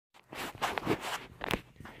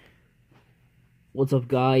What's up,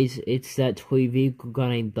 guys? It's that toy vehicle guy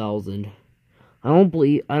named Thousand. I don't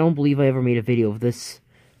believe I ever made a video of this.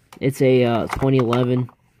 It's a 2011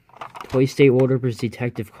 Toy State Road Rippers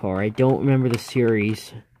detective car. I don't remember the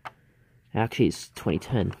series. Actually, it's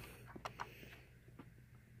 2010.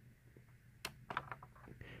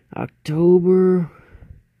 October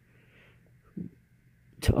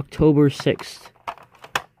 6th,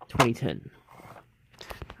 2010.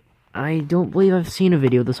 I don't believe I've seen a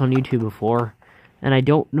video of this on YouTube before. And I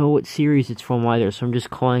don't know what series it's from either, so I'm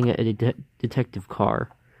just calling it a detective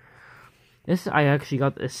car. This, I actually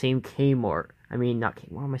got the same Kmart. I mean, not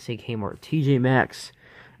Kmart, why am I saying Kmart? TJ Maxx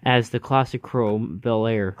as the classic Chrome Bel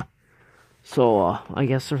Air. So, I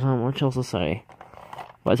guess there's not much else to say.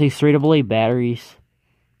 But it takes 3 AA batteries.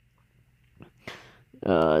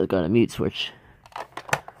 Got a mute switch.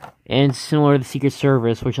 And similar to the Secret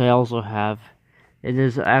Service, which I also have. And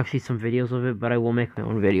there's actually some videos of it, but I will make my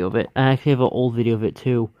own video of it. I actually have an old video of it,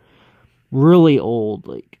 too. Really old,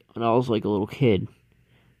 like, when I was, like, a little kid.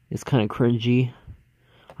 It's kind of cringy.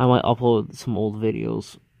 I might upload some old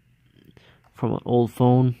videos from an old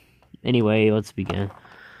phone. Anyway, let's begin.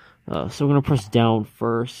 So we're going to press down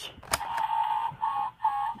first.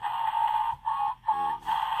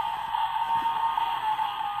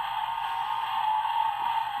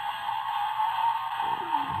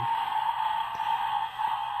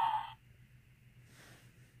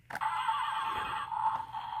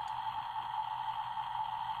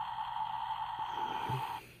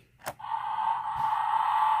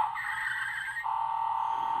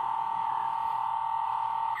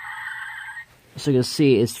 So you can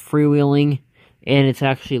see it's freewheeling, and it's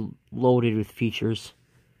actually loaded with features.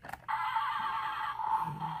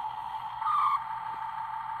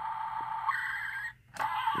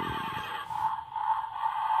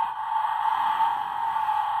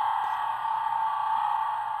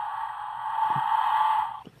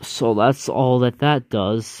 So that's all that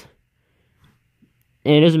does.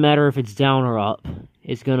 And it doesn't matter if it's down or up.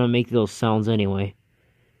 It's gonna make those sounds anyway.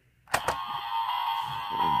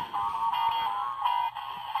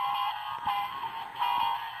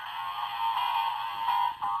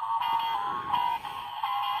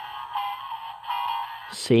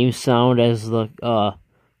 Same sound as the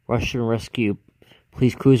Russian Rescue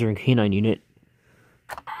Police Cruiser and Canine Unit.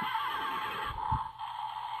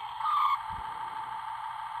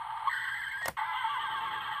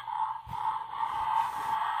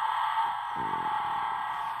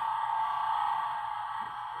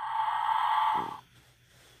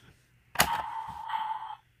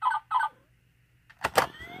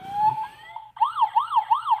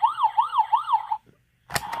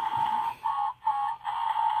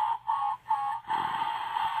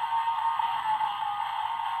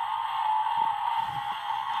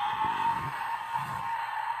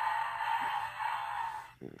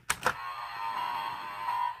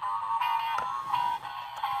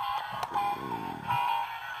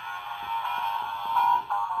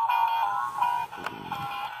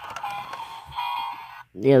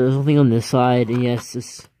 Yeah, there's nothing on this side, and yes,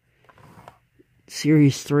 this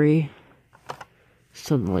Series 3,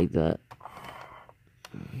 something like that.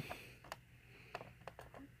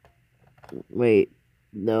 Wait,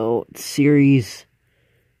 no, Series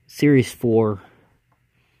 4.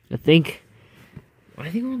 I think we're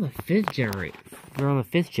on the 5th generation. We're on the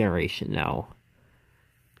 5th generation now.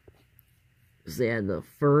 So they had the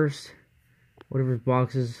first, whatever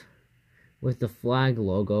boxes with the flag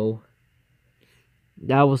logo.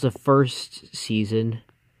 That was the first season.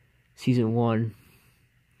 Season 1.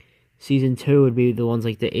 Season 2 would be the ones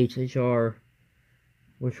like the HHR,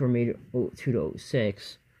 which were made 02 to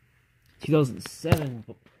 06. 2007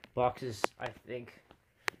 boxes, I think,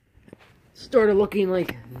 started looking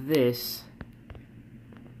like this.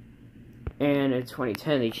 And in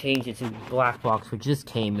 2010, they changed it to black box, which just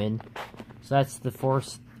came in. So that's the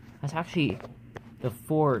fourth. That's actually the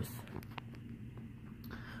 4th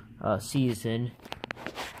season.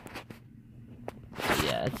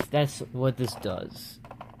 Yeah, that's what this does.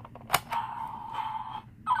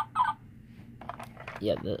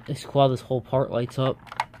 Yeah, it's cool how this whole part lights up.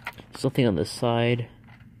 Something on this side.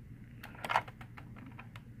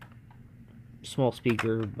 Small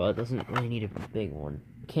speaker, but doesn't really need a big one.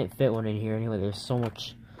 Can't fit one in here anyway. There's so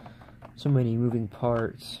many moving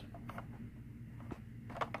parts.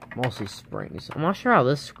 Mostly springs. I'm not sure how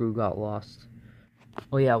this screw got lost.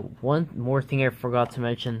 Oh yeah, one more thing I forgot to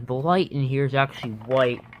mention. The light in here is actually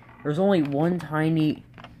white. There's only one tiny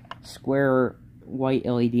square white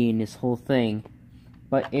LED in this whole thing.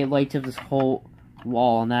 But it lights up this whole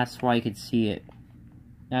wall, and that's why you can see it.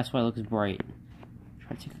 That's why it looks bright.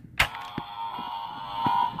 Try to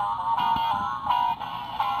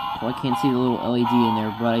Well, I can't see the little LED in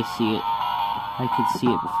there, but I see it. I could see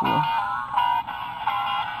it before.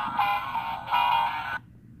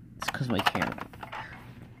 It's because my camera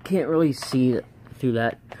can't really see through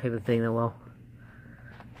that type of thing that well.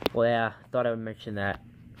 Well, yeah, thought I would mention that.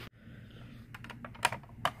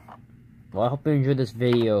 Well, I hope you enjoyed this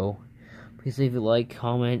video. Please leave a like,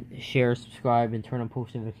 comment, share, subscribe, and turn on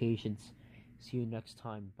post notifications. See you next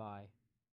time. Bye.